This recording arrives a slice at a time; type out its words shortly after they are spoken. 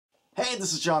Hey,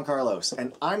 this is John Carlos,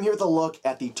 and I'm here with a look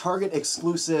at the Target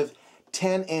exclusive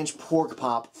 10-inch PORG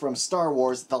Pop from Star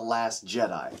Wars The Last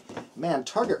Jedi. Man,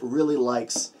 Target really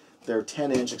likes their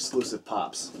 10-inch exclusive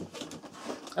pops.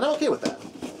 And I'm okay with that.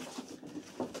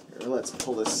 Here, let's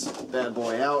pull this bad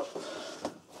boy out.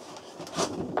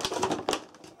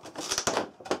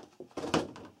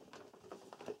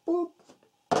 Boop.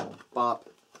 Bop.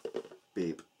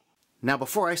 Beep. Now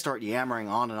before I start yammering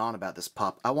on and on about this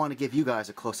pop, I want to give you guys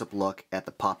a close-up look at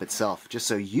the pop itself, just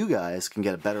so you guys can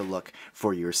get a better look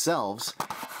for yourselves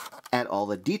at all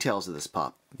the details of this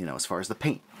pop, you know, as far as the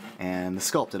paint and the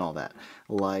sculpt and all that.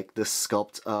 Like the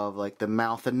sculpt of like the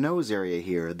mouth and nose area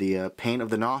here, the paint of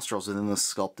the nostrils within the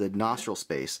sculpted nostril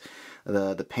space,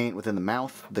 the paint within the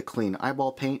mouth, the clean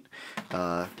eyeball paint,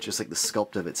 just like the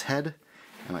sculpt of its head,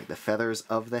 and like the feathers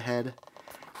of the head,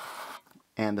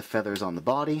 and the feathers on the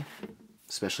body,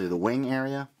 especially the wing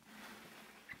area,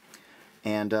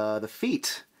 and the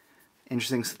feet.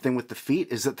 Interesting thing with the feet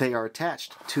is that they are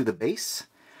attached to the base.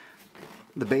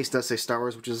 The base does say Star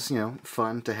Wars, which is, you know,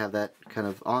 fun to have that kind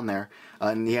of on there.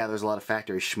 And yeah, there's a lot of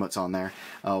factory schmutz on there.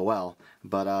 Oh well.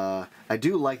 But I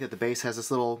do like that the base has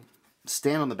this little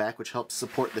stand on the back which helps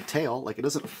support the tail. Like, it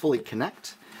doesn't fully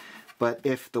connect, but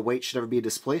if the weight should ever be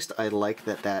displaced, I like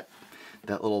that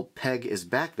little peg is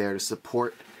back there to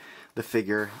support the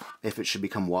figure if it should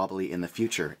become wobbly in the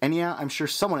future. And yeah, I'm sure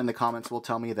someone in the comments will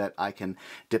tell me that I can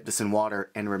dip this in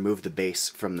water and remove the base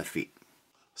from the feet.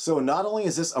 So not only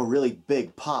is this a really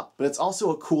big pop, but it's also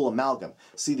a cool amalgam.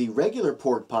 See, the regular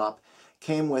PORG Pop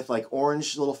came with like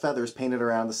orange little feathers painted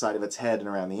around the side of its head and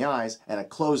around the eyes, and a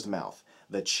closed mouth.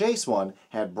 The Chase one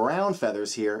had brown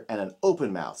feathers here and an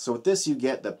open mouth. So with this you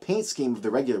get the paint scheme of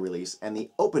the regular release and the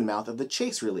open mouth of the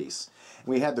Chase release.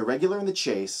 We had the regular and the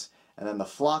Chase, and then the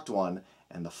flocked one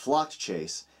and the flocked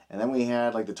Chase, and then we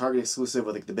had like the Target exclusive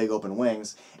with like the big open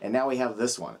wings, and now we have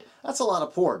this one. That's a lot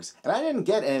of PORGs, and I didn't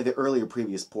get any of the earlier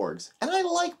previous PORGs. And I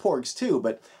like PORGs too,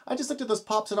 but I just looked at those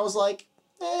pops and I was like,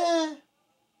 they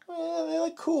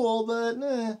look cool, but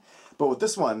eh. But with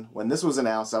this one, when this was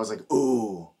announced, I was like,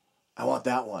 ooh, I want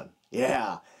that one.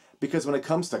 Yeah, because when it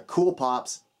comes to cool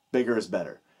pops, bigger is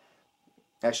better.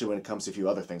 Actually, when it comes to a few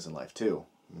other things in life too.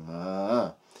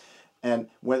 And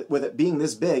with it being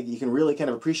this big, you can really kind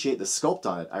of appreciate the sculpt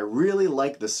on it. I really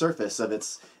like the surface of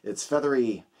its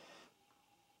feathery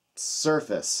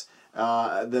surface.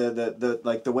 Like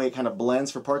the way it kind of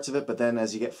blends for parts of it, but then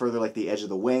as you get further, like the edge of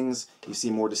the wings, you see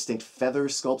more distinct feather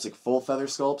sculpts, like full feather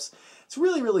sculpts. It's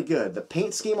really, really good. The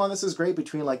paint scheme on this is great,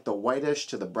 between like the whitish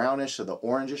to the brownish to the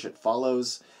orangish. It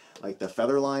follows like the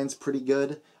feather lines pretty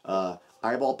good.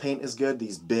 Eyeball paint is good,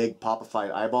 these big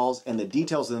popified eyeballs, and the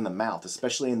details in the mouth,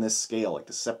 especially in this scale, like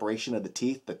the separation of the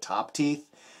teeth, the top teeth,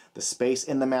 the space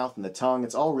in the mouth and the tongue,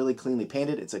 it's all really cleanly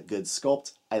painted. It's a good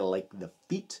sculpt. I like the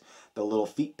feet. The little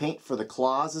feet paint for the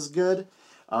claws is good.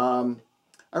 I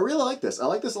really like this. I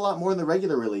like this a lot more than the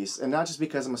regular release, and not just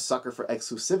because I'm a sucker for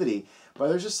exclusivity, but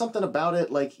there's just something about it,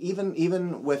 like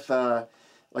even with the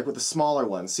smaller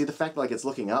ones. See the fact that like it's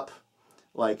looking up?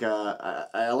 Like,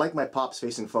 I like my pops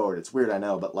facing forward. It's weird, I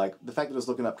know, but like the fact that it was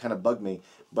looking up kind of bugged me.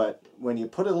 But when you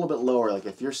put it a little bit lower, like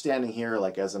if you're standing here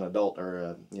like as an adult, or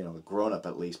a, you know, a grown-up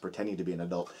at least, pretending to be an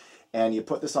adult, and you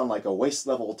put this on like a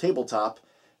waist-level tabletop,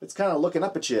 it's kind of looking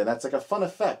up at you, and that's like a fun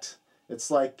effect. It's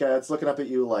like it's looking up at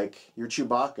you like you're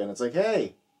Chewbacca, and it's like,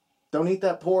 hey, don't eat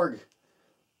that PORG.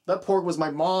 That PORG was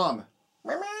my mom.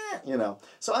 You know,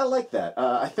 so I like that.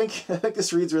 I think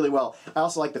this reads really well. I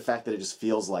also like the fact that it just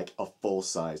feels like a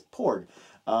full-sized PORG.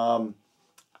 I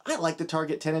like the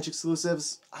Target 10-inch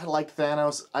exclusives. I like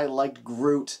Thanos. I like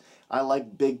Groot. I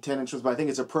like big 10-inch ones, but I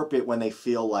think it's appropriate when they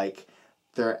feel like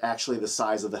they're actually the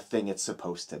size of the thing it's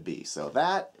supposed to be. So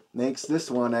that makes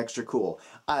this one extra cool.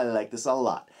 I like this a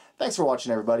lot. Thanks for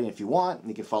watching, everybody. If you want,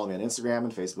 you can follow me on Instagram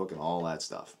and Facebook and all that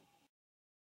stuff.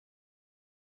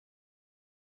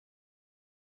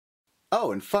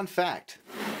 Oh, and fun fact,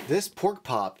 this PORG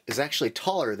Pop is actually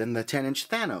taller than the 10-inch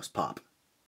Thanos Pop.